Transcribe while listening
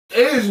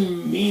It is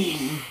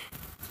mean.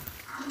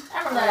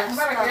 I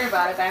remember hearing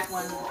about it back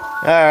when.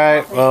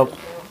 Alright, well.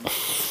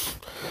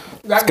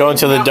 Let's go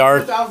into the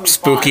dark,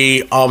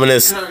 spooky,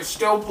 ominous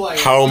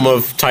home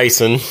of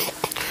Tyson.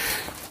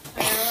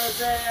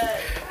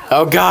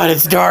 Oh god,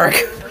 it's dark.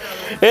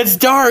 It's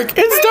dark.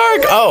 It's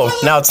dark. Oh,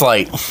 now it's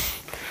light.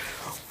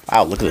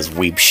 Wow, look at this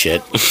weep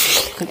shit.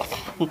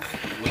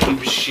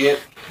 Weep shit.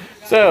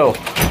 So,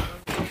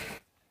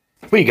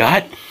 we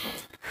got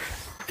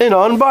an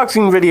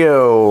unboxing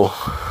video.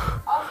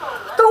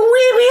 The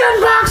Weeby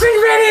unboxing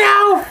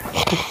video!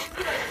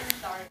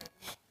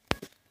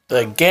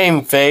 The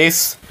Game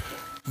Face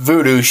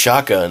Voodoo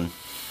Shotgun.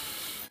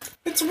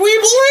 It's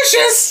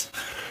Weeblicious!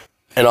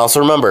 And also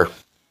remember,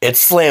 it's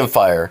slam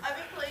fire.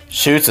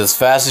 Shoots as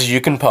fast as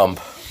you can pump.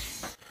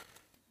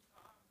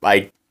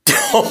 I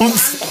don't...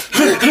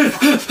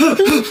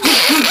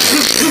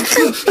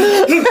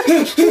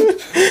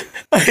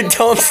 I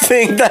don't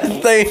think that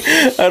thing...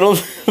 I don't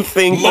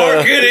think...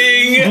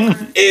 Marketing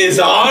is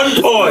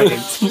on point!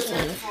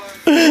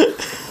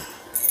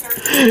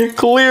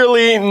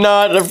 Clearly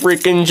not a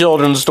freaking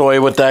children's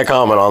toy with that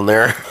comment on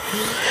there.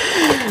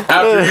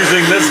 After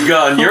using this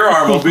gun, your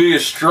arm will be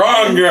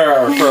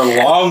stronger for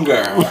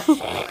longer.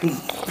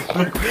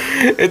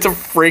 It's a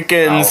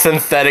freaking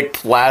synthetic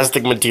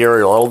plastic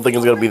material. I don't think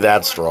it's gonna be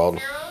that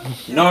strong.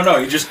 No,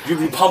 you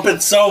pump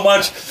it so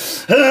much.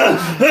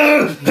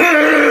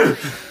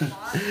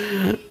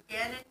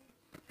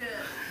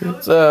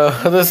 So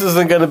this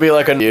isn't gonna be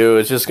like a new.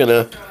 It's just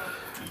gonna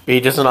be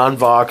just an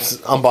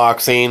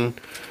unboxing.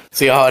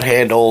 See how it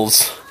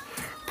handles.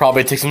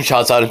 Probably take some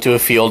shots out into a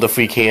field if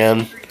we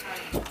can,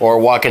 or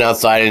walking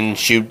outside and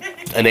shoot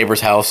a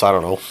neighbor's house. I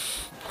don't know.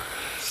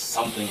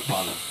 Something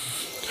fun.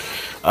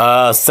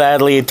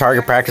 Sadly,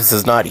 target practice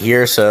is not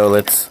here, so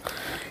let's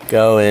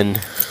go and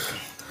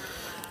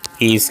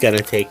he's gonna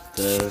take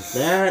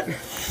that.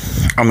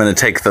 I'm gonna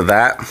take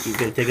that. He's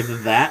gonna take it to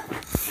that.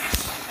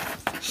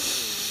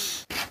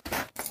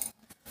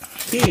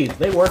 Keys,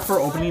 they work for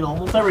opening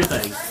almost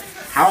everything.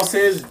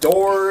 Houses,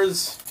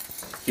 doors,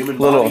 human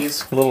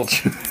bodies. Little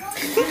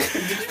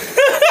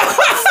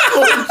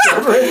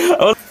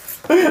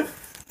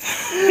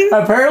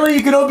Apparently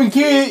you can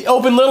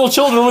open little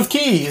children with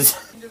keys.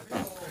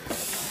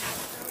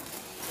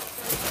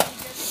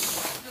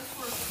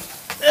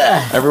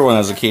 Everyone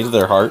has a key to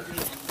their heart.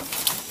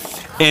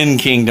 In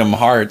Kingdom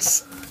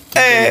Hearts.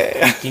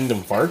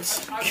 Kingdom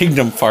farts?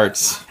 Kingdom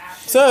Farts.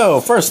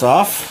 So, first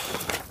off,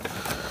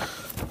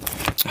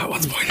 That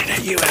one's pointed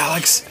at you,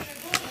 Alex.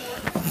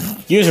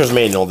 user's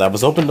manual that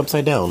was opened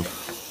upside down.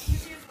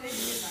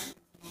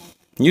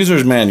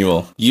 User's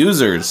manual.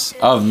 Users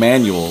of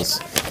manuals.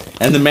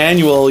 And the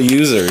manual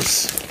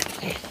users.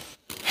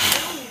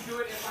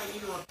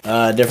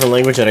 Different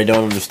language that I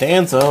don't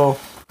understand, so...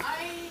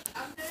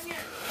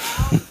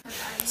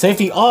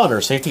 Safety on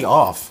or safety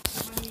off?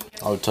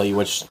 I'll tell you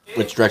which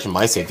direction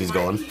my safety's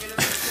going.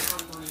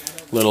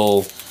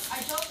 Little...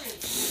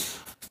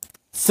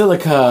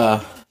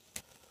 Silica...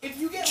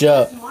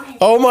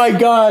 Oh my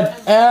god!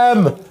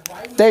 M!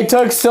 They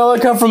took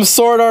silica from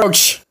Sword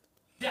Art!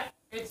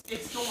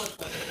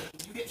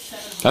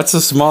 That's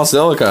a small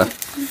silica.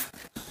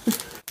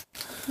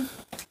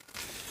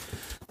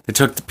 They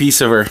took the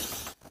piece of her. God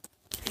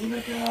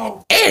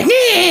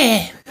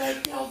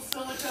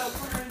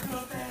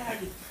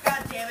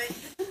damn it.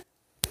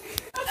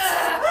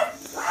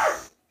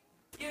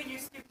 You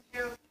stupid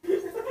Jew.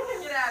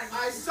 Get out of here.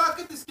 I suck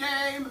at this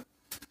game.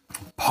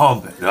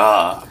 Pump it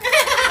up.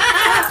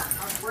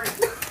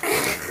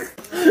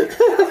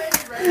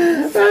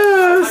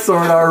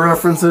 Sword Art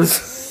references.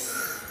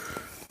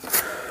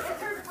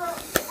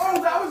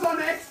 Oh, that was on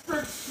extra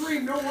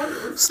extreme. No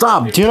wonder.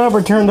 Stop! Do not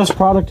return this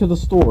product to the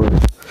store.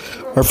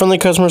 Our friendly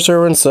customer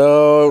service,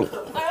 so... I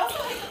also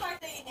like the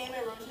fact that you name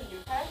it Rose and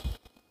Ducat.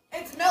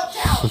 It's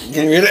Meltdown.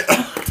 Can you read it?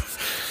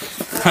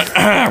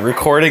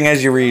 Recording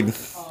as you read.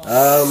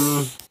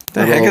 The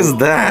heck is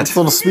that? It's a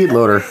little speed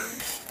loader.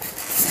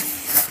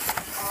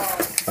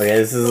 Okay,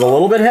 this is a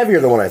little bit heavier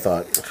than what I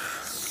thought.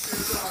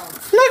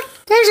 Look,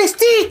 there's a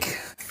stick.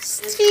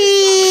 Stick.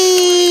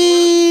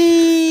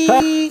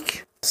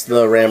 It's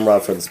the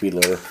ramrod for the speed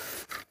loader.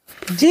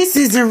 This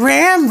is a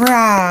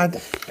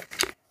ramrod.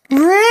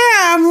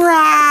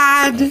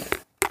 Ramrod.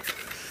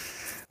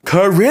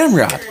 Car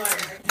ramrod.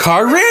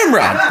 Car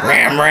ramrod.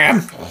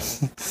 Ram.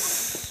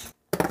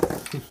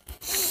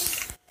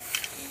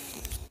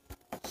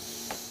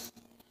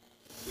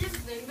 Here's the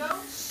thing, though.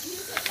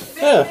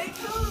 Yeah. They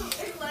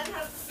and Len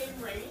have the same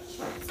range.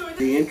 So it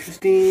Be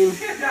interesting.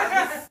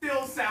 That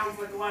still sounds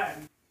like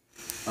Len.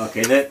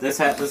 Okay, this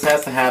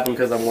has to happen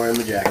because I'm wearing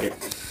the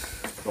jacket.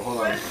 So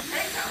hold on.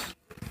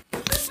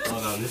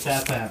 Hold on, this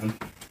has to happen.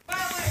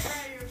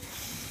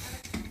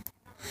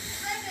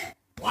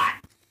 What?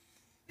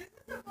 This is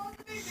supposed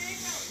to be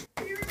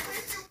big. You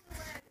replaced it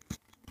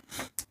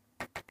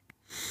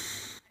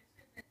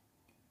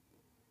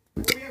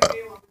with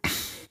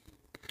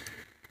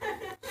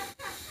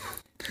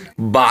Len.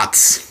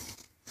 Bots.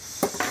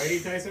 Ready,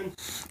 Tyson?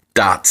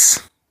 Dots.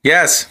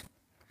 Yes.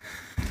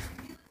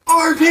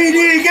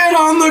 RPD, get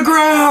on the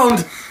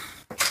ground!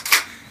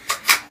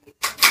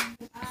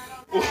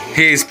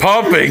 He's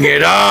pumping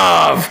it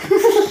up.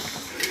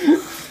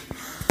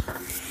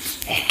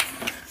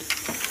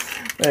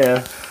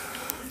 Yeah.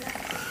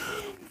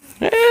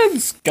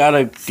 It's got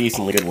a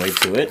decently good weight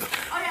to it. Oh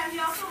yeah, he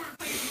also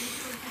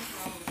replaced me.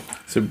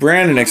 So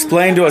Brandon,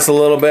 explain to us a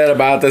little bit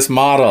about this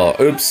model.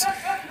 Oops.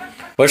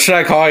 What should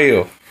I call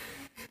you?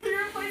 He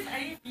replaced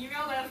any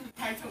female that has a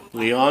title with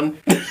Leon?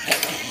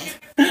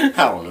 I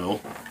don't know.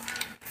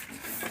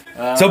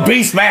 So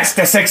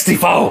Beastmaster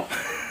 64.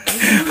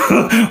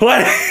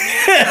 What?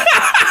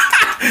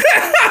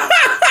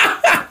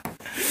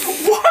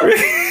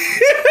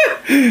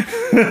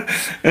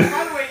 By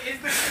the way, is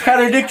the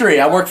Contradictory.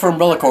 I work for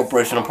Umbrella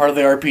Corporation. I'm part of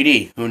the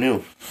RPD. Who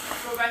knew?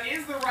 so that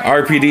is the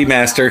right RPD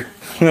Master.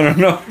 I don't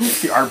know.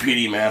 The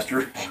RPD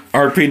master.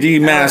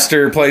 RPD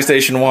Master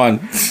PlayStation 1.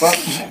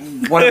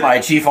 What am I,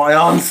 Chief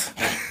Ions?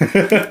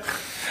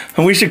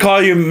 And we should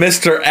call you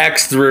Mr.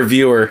 X the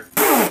Reviewer.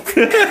 Damn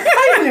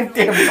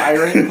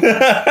tyrant.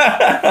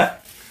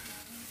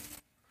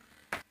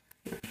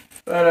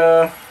 But,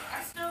 I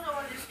still don't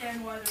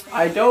understand why the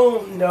I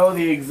don't know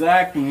the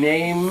exact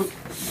name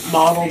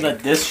model that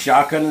this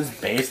shotgun is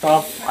based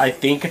off. I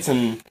think it's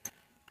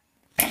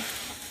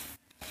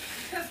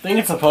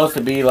supposed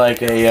to be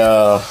like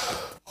a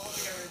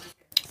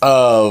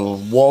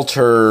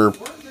Walter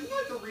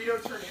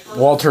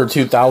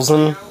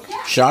 2000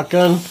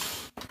 shotgun.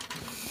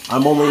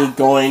 I'm only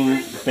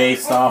going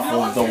based off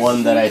of the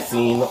one that I've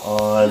seen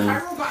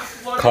on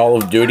Call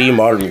of Duty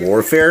Modern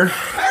Warfare.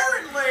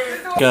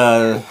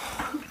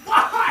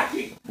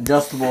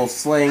 Adjustable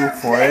sling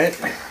for it.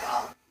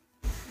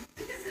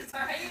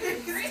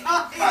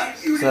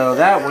 So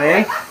that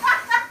way,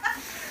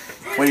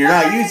 when you're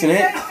not using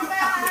it,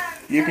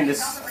 you can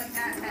just...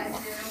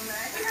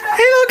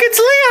 Hey look, it's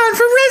Leon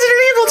from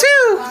Resident Evil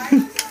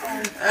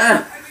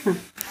 2!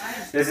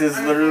 This is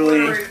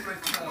literally...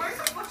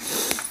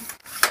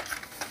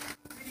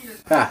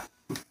 Ah.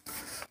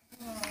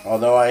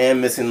 Although I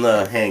am missing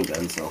the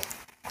handgun, so...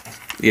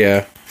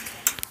 Yeah.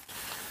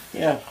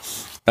 Yeah.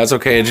 That's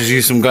okay, just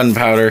use some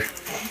gunpowder.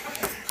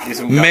 Do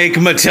some gun- Make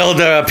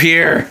Matilda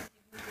appear!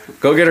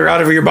 Go get her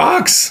out of your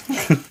box!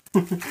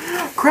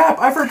 Crap,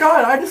 I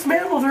forgot, I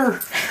dismantled her!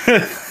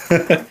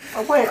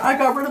 Oh wait, I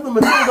got rid of the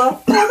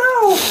Matilda.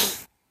 Oh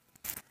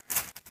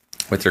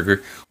no!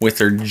 With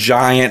her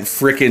giant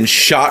frickin'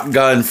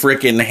 shotgun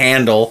frickin'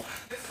 handle.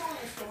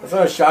 That's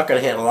not a shotgun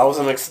handle, that was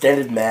an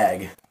extended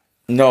mag.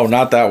 No,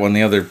 not that one,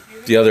 the other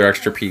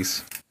extra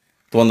piece.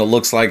 The one that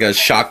looks like a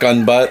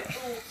shotgun butt.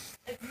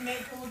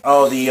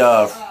 Oh,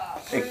 yeah,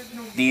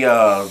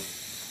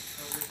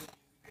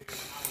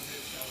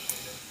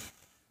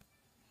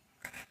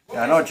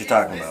 I know what you're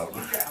talking about.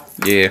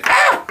 Yeah.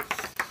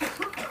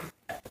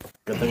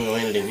 Good thing we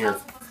landed in here.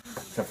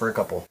 Except for a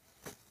couple.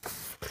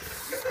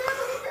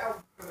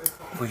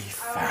 We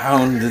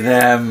found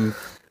them.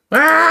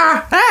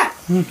 Ah! Ah!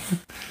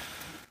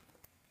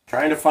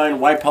 Trying to find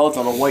white pellets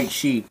on a white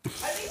sheet.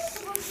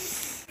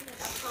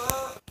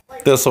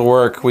 This'll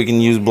work. We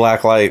can use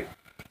black light.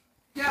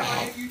 Yeah,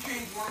 but if you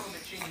change one of them,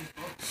 it changes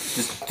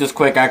both. Just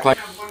quick, act like...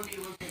 One be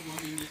looking, one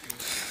be missing.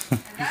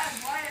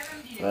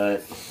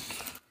 But...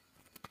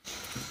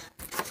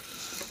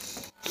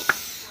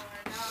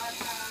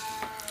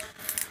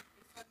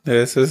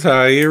 This is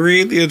how you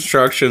read the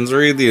instructions.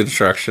 Read the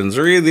instructions.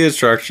 Read the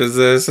instructions.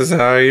 This is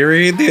how you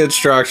read the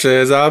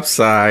instructions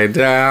upside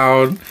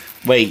down.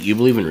 Wait, you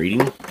believe in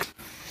reading?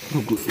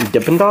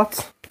 Dippin'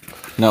 Dots?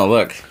 No,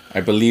 look.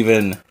 I believe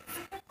in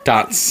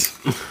dots.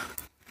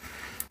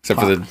 Except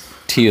for the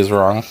T is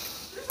wrong.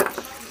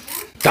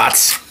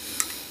 Dots.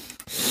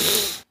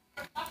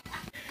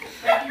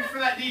 Thank you for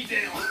that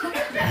detail.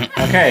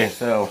 Okay,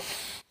 so...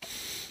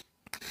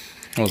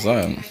 What's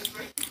that?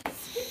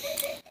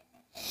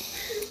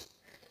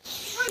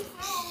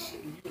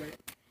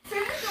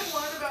 Finish the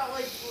one about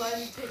like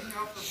Len taking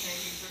off her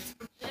panties or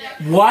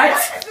something. What?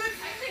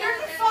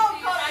 There's a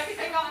song called I Can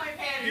Take Off My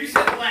Panties. You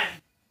said Len.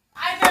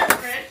 I never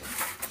read.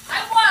 I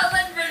want a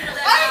Len version of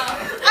that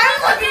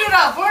I'm looking it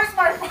up. Where's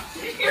my phone?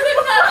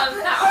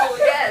 now.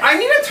 Yes. I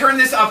need to turn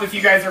this up if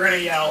you guys are gonna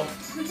yell.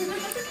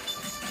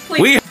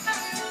 We.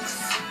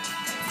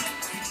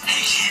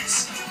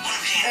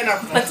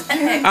 Enough.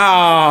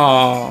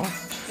 Oh.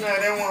 No, I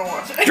didn't want to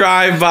watch it.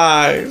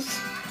 Drive-bys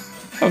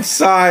of I already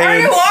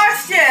science.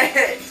 watched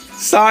it.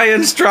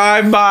 Science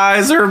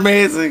drive-bys are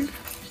amazing.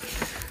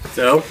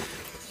 So...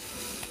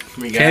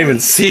 We got Can't even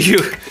see you.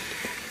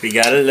 We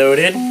got it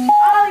loaded.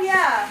 Oh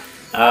yeah.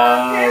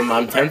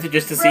 I'm tempted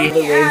just to see how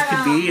the range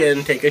could be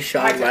and take a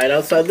shot right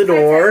outside the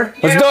door.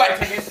 Let's do it.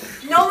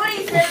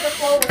 Nobody said the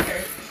flow with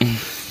her.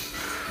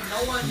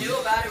 No one knew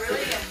about it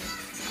really, and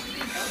we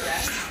didn't know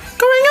that.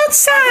 Going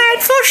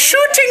outside for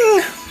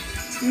shooting.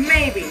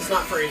 Maybe. It's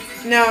not free.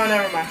 No,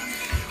 never mind.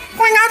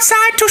 Going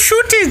outside to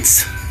shoot it.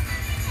 It's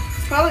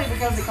probably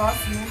because it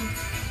costs money.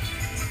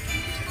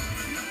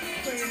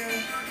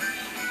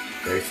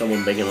 There's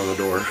someone banging on the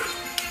door.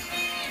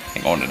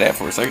 Hang on to that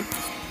for a second.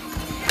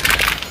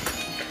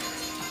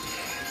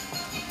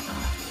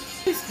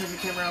 turn the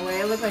camera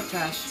away. I look like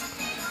trash.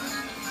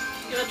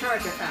 You're a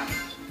charger fam.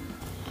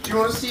 Do you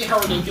want to see how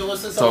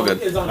ridiculous this all good.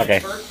 is on Okay.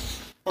 expert?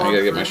 I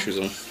gotta get my shoes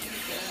on.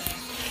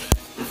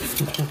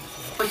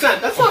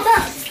 Percent. That's not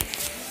bad.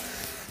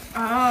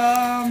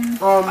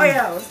 Oh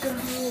yeah, let's go do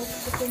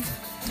something.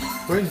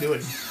 What are you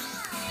doing?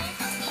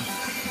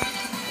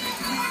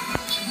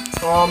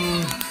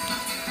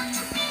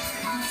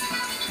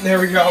 There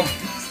we go.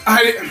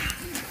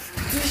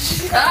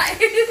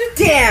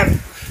 Damn!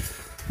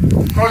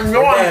 I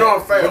know I'm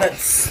gonna fail.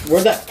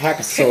 Where'd that pack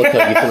of silica you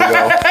can go?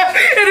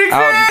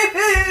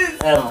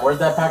 Where'd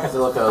that pack of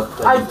silica?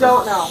 I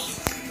don't know.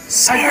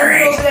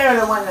 Sorry. I over there in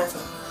the one that's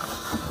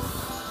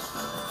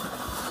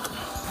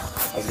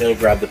I was gonna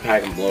grab the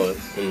pack and blow it.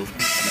 And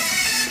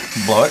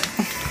Blow it?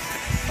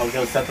 I was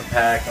gonna set the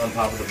pack on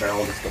top of the barrel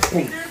and just go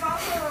boom. There's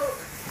also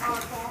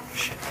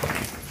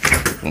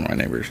One of my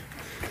neighbors.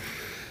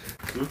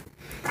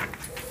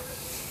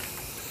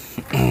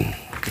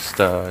 Just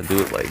do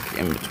it like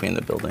in between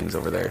the buildings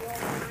over there.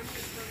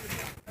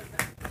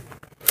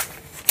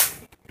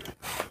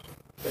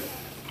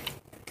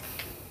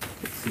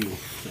 Let's see.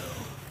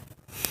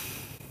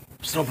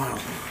 Snow pile.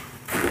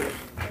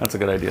 That's a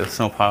good idea.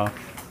 Snow pile.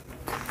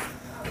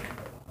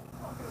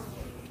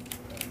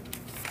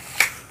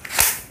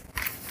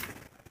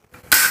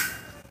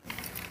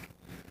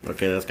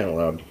 Okay, that's kind of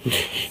loud.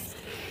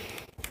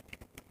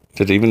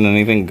 Did even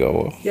anything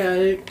go? Yeah,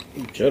 it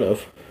should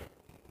have.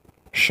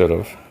 Should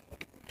have.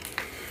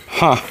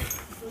 Huh.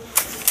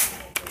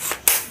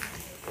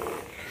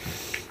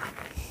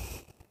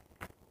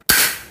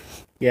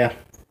 Yeah,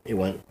 it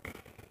went.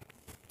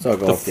 So I'll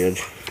go off the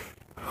edge.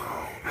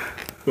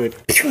 Wait.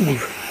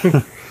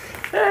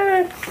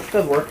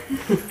 Does work.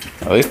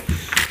 Really?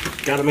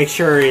 Gotta make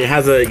sure it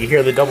has a. You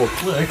hear the double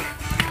click.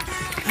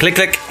 Click,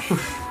 click.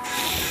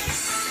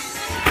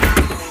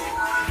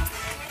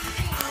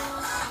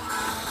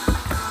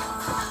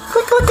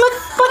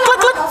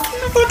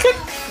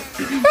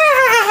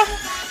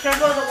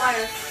 Careful of the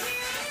wire.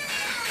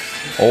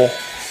 Oh.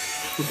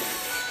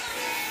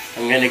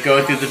 I'm gonna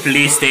go to the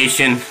police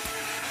station.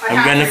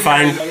 I'm gonna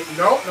find.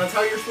 Nope, that's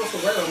how you're supposed to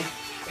wear them.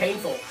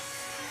 Painful.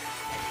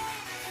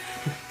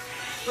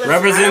 Listen,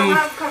 Represent- I don't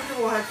have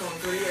comfortable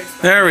headphones. What do you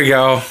expect? There we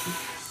go.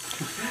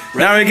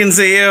 Now we can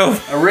see you.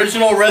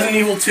 Original Resident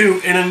Evil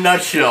 2 in a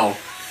nutshell.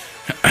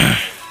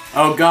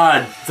 Oh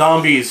god,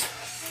 zombies.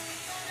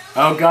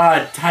 Oh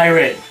god,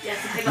 tyrant.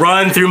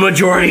 Run through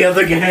majority of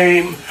the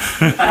game.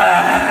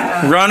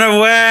 Run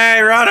away!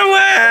 Run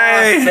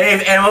away!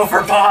 Save ammo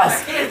for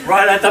boss.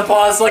 Run at the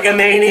boss like a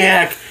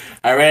maniac.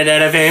 I ran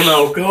out of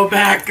ammo. Go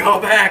back,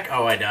 go back.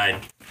 Oh, I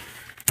died.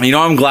 You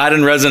know, I'm glad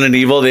in Resident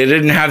Evil they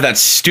didn't have that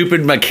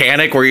stupid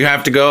mechanic where you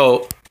have to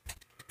go.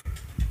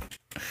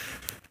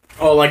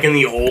 Oh, like in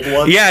the old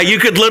one? Yeah, you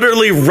could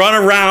literally run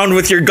around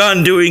with your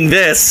gun doing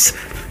this.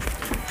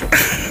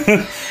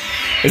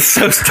 It's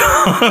so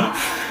dumb.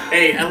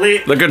 Hey, at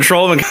least The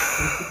control.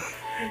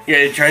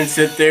 yeah, you try and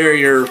sit there.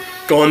 You're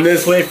going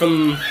this way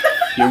from.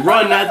 You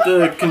run at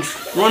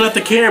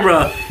the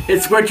camera.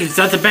 It switches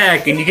at the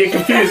back, and you get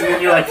confused, and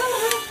then you're like,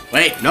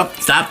 "Wait, nope,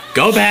 stop,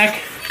 go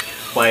back."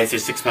 Why is there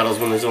 6 pedals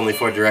when there's only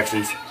 4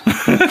 directions?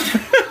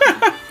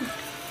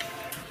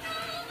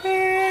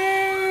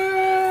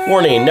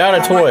 Warning: not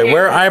a toy.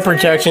 Wear eye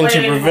protection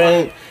to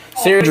prevent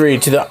surgery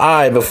to the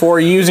eye before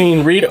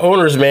using. Read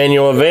owner's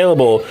manual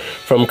available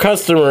from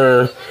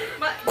customer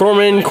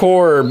Corman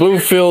Core,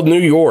 Bloomfield, New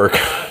York.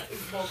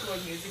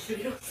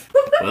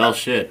 Well,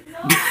 shit.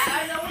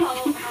 I know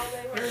how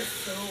they were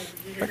so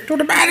weird. Back to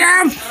the bathroom.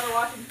 I was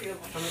watching film.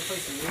 I'm gonna play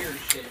some weird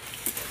shit.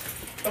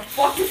 The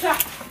fuck is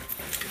that?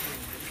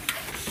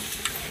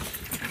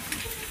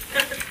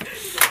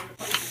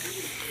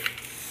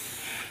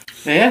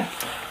 Yeah.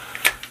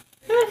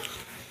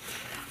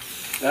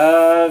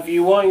 If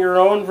you want your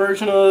own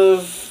version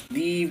of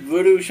the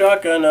Voodoo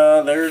shotgun,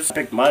 there's. I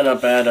picked mine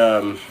up at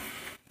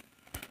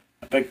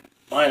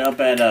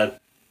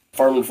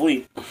Farm and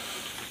Fleet.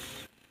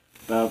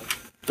 About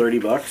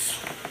 $30.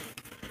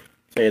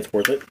 Say it's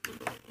worth it.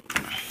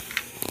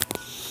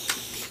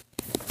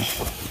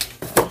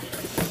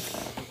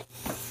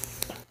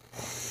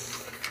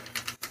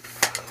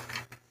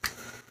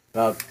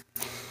 About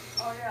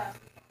Oh yeah.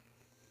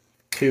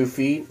 2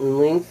 feet in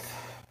length.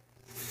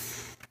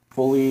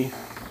 Fully.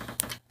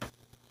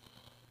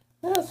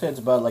 I'd say it's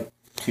about like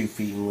 2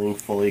 feet in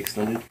length, fully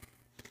extended.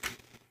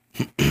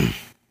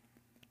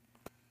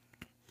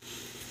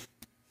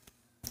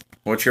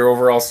 What's your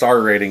overall star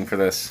rating for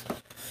this?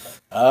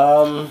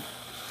 Well,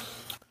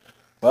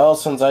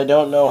 since I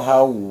don't know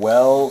how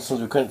well, since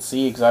we couldn't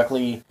see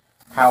exactly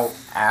how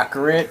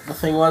accurate the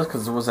thing was,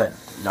 because it was at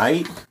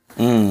night.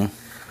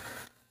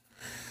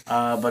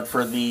 But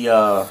for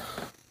the,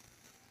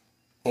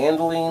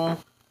 handling,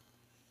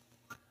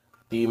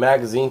 the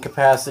magazine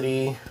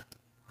capacity,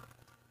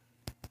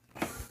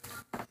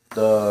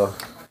 the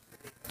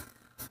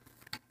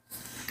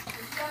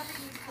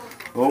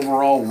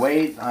overall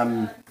weight,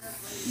 I'm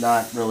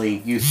not really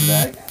used to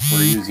that.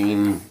 We're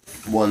using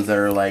ones that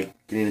are like,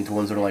 getting into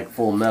ones that are like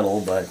full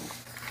metal, but,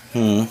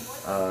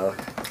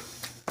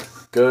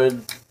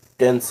 good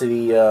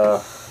density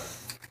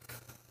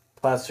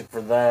plastic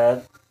for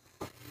that.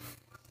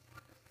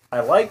 I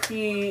like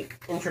the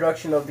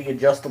introduction of the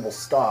adjustable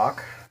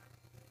stock.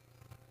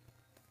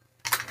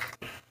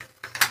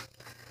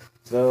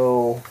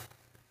 So,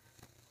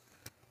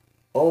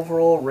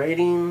 overall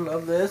rating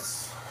of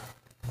this,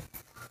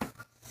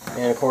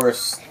 and of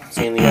course,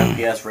 seeing the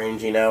FPS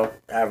ranging out,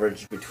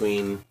 averages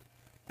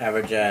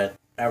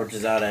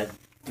out at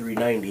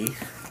 390. Yeah,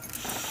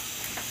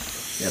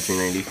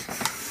 390.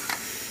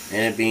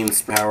 And it being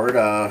powered,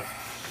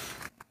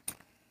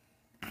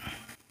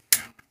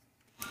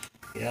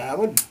 yeah, I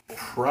would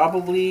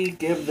probably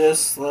give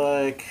this,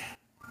 like,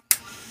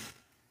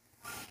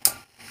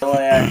 until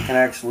I can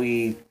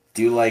actually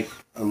do, like,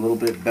 a little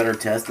bit better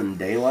test in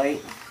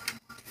daylight.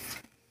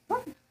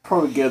 I'd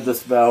probably give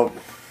this about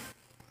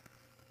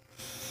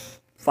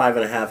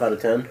 5.5 out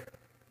of 10.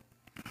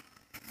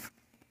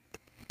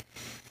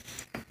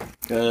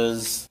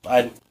 Because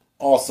I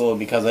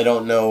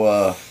don't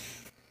know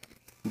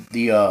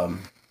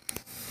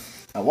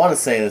I want to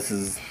say this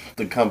is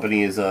the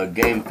company's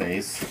Game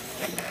Face.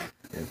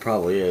 It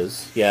probably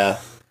is. Yeah.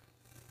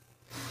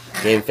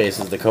 Game Face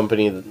is the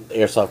company, the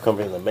airsoft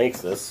company that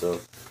makes this,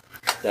 so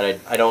that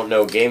I don't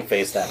know Game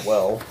Face that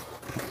well.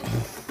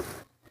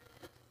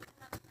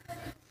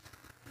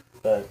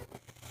 But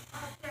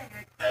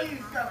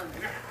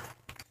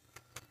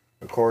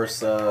of course,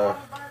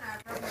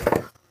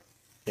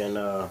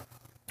 can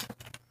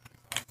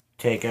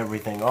take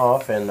everything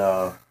off and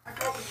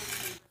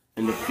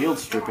end up field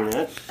stripping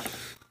it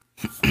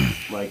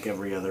like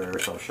every other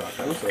airsoft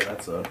shotgun, so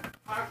that's a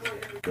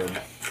good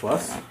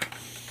plus.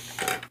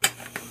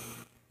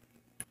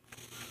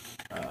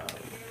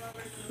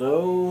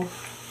 So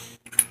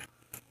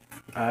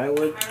I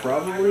would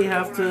probably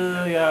have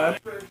to,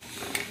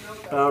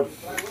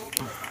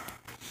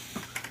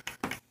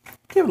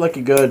 give like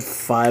a good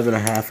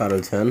 5.5 out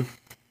of 10.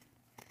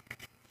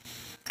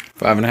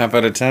 5.5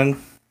 out of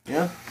 10?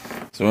 Yeah.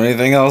 So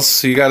anything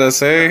else you gotta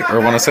say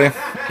or want to say?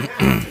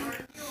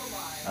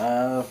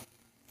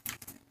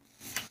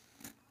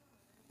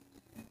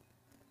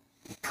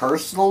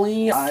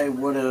 Personally, I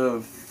would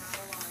have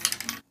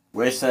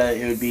wished that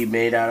it would be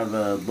made out of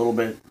a little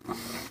bit.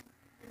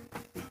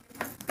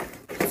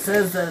 It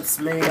says that it's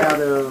made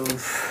out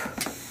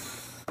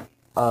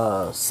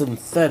of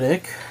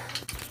synthetic.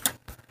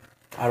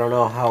 I don't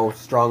know how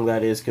strong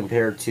that is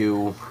compared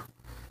to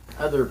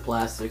other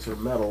plastics or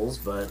metals,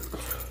 but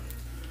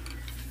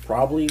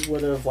probably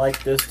would have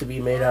liked this to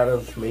be made out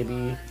of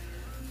maybe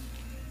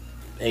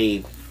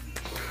a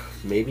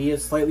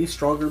slightly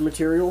stronger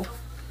material,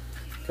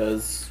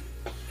 because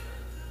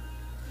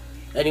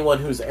anyone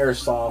who's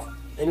airsoft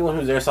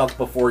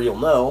before, you'll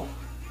know,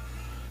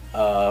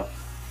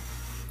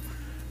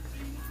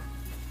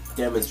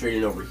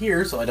 demonstrating over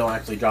here so I don't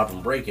actually drop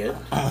and break it.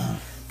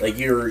 Like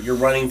you're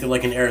running through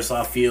like an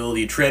airsoft field,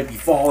 you trip, you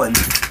fall, and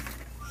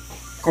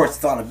of course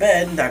it's on a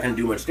bed, not going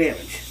to do much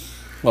damage.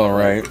 All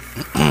right.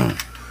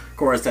 Of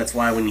course, that's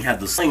why when you have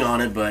the sling on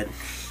it, but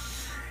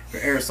for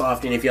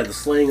airsofting, if you have the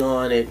sling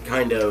on, it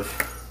kind of,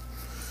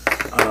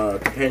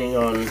 depending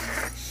on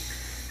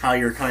how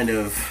you're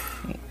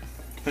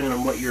depending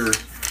on what your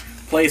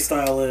play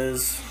style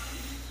is,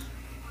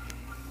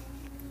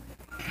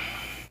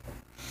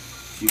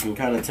 you can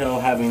kind of tell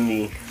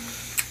having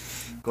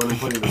going and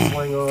putting the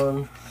sling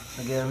on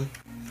again.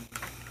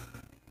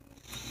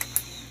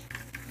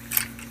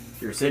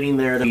 If you're sitting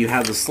there, you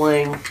have the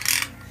sling,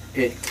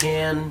 it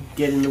can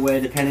get in the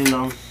way depending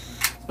on,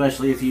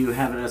 especially if you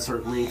have it at a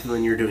certain length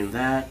when you're doing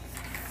that.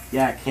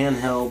 Yeah, it can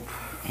help,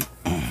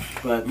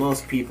 but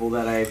most people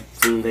that I've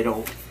seen, they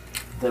run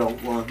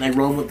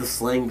with the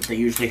sling, but they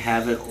usually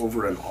have it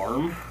over an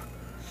arm,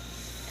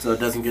 so it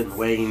doesn't get in the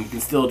way, and you can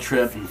still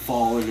trip and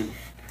fall, and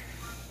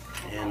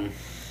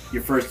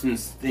your first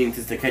instinct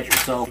is to catch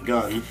yourself with a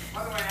gun.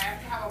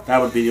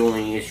 That would be the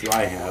only issue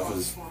I have,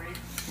 is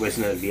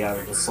wishing that it'd be out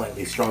of a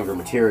slightly stronger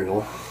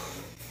material.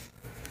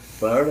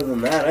 But other than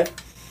that,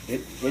 do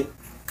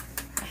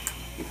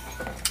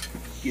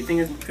you think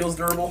it feels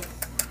durable?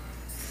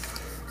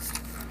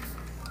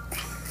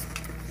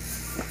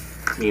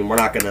 I mean, we're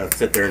not gonna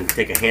sit there and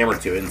take a hammer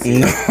to it and see.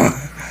 No.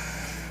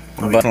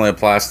 Definitely a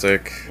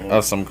plastic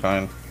of some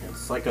kind.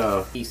 It's like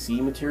a PC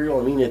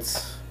material. I mean,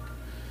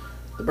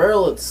 the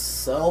barrel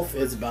itself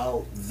is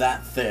about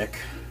that thick.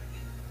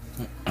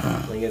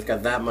 I think it's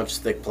got that much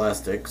thick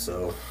plastic,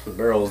 so the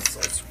barrel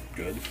is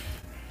good.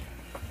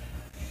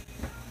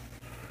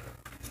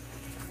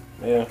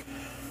 Yeah.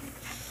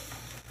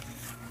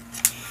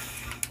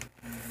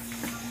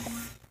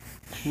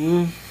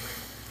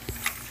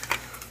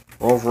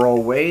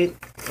 Overall weight,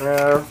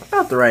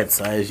 about the right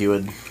size you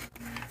would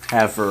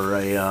have for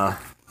a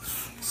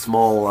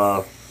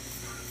small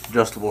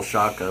adjustable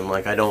shotgun.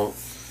 Like, the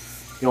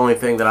only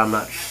thing that I'm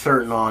not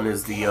certain on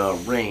is the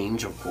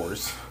range, of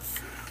course.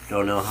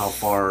 Don't know how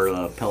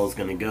far pellet's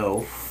gonna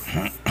go.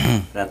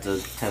 Have to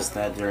test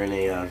that during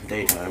a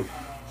daytime.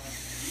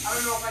 I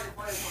don't know if I can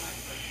play this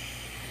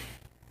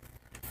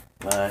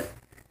one. But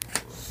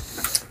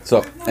So,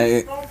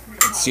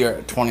 Let's see, you're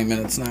at 20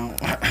 minutes now.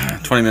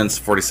 20 minutes,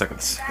 40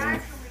 seconds.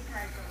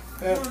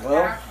 Yeah,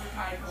 well,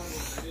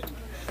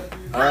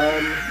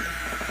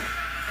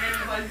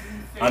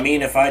 I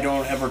mean, if I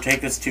don't ever take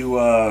this to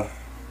like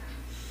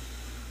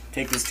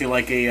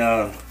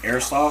a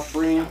airsoft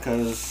ring,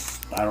 because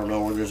I don't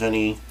know where there's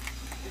any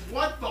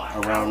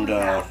around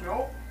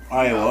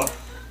Iowa.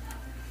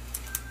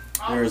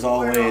 There's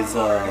always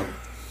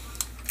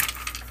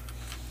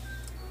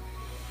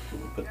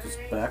put this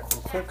back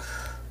real quick.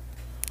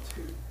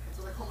 That's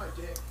what I call my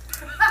dick.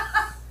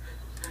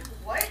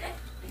 What?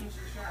 Ancient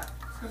shaft.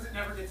 It's because it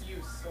never gets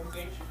used, so it's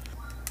ancient.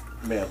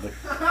 Badly.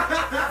 If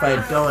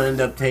I don't end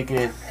up taking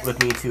it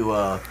with me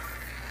to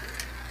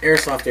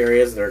airsoft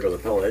areas, there goes the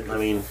pellet. I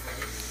mean,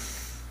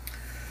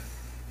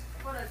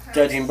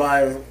 judging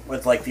by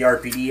with like the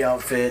RPD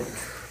outfit,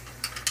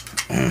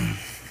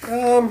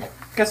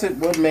 guess it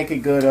would make a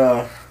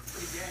good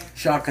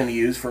shotgun to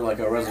use for like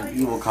a Resident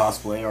Evil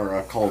cosplay or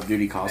a Call of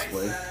Duty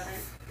cosplay.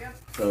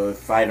 So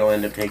if I don't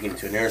end up taking it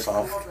to an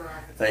airsoft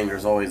thing,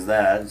 there's always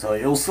that. So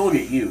it'll still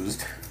get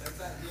used.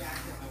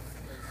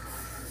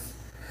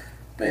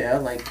 But yeah,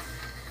 like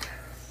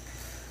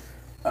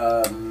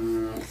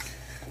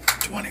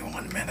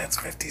 21 minutes,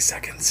 50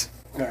 seconds.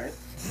 alright.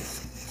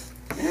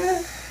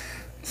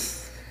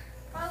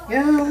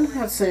 Yeah,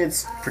 I'd say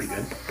it's pretty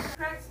good.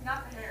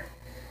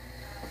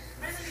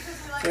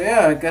 So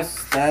yeah, I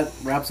guess that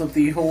wraps up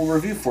the whole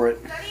review for it.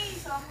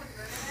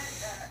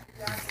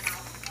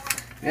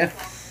 Yeah.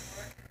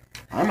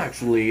 I'm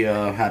actually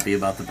happy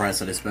about the price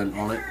that I spent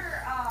on it.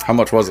 How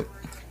much was it?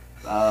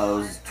 It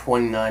was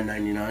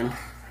 $29.99.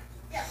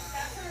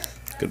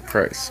 Good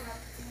price.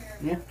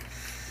 Yeah.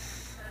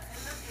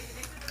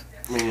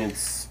 I mean,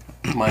 it's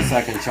my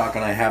second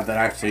shotgun I have that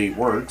actually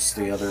works.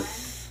 The other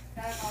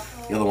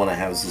one I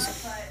have is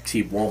this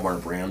cheap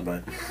Walmart brand,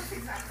 but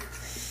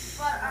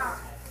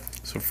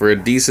So for a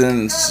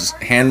decent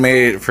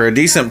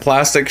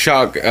plastic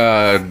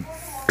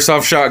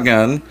airsoft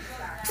shotgun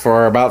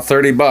for about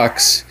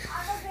 $30,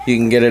 you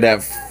can get it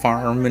at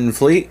Farm and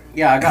Fleet.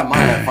 yeah, I got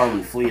mine at Farm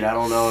and Fleet. I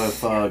don't know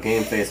if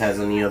Game Face has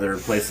any other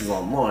places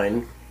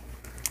online.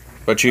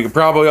 But you could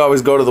probably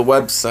always go to the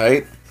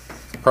website.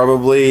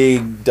 Probably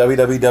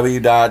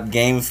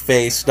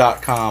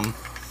www.gameface.com.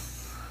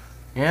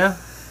 Yeah.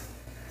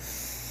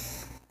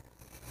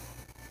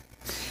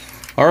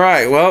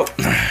 Alright, well.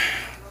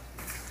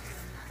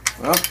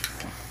 Well,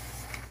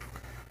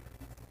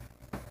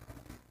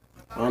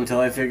 until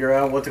I figure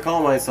out what to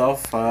call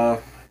myself,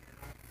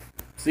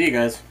 see you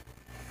guys.